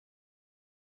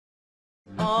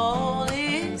All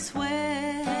is well.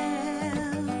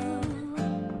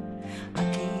 I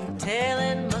keep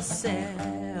telling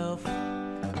myself.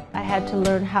 I had to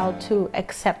learn how to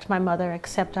accept my mother,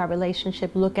 accept our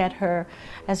relationship, look at her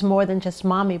as more than just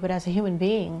mommy, but as a human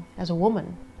being, as a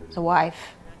woman, as a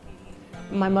wife.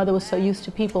 My mother was so used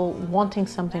to people wanting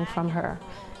something from her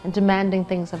and demanding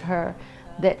things of her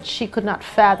that she could not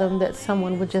fathom that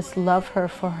someone would just love her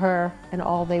for her and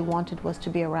all they wanted was to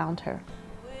be around her.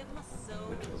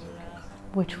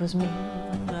 Which was me.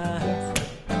 Yes.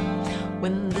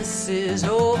 When this is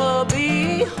over,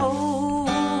 behold.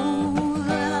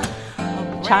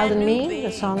 Child in Me,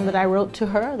 the song that I wrote to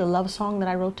her, the love song that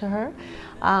I wrote to her,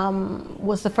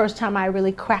 was the first time I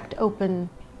really cracked open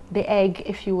the egg,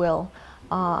 if you will,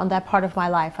 on that part of my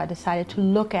life. I decided to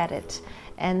look at it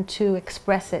and to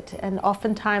express it. And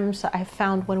oftentimes I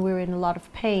found when we're in a lot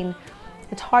of pain,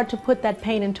 it's hard to put that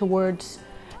pain into words,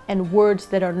 and words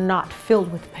that are not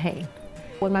filled with pain.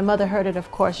 When my mother heard it, of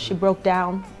course, she broke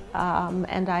down,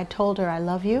 and I told her, I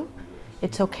love you,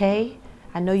 it's okay,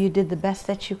 I know you did the best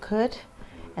that you could,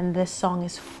 and this song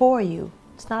is for you.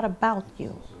 It's not about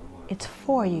you, it's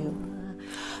for you.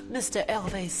 Mr.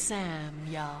 Elvis Sam,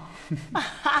 y'all.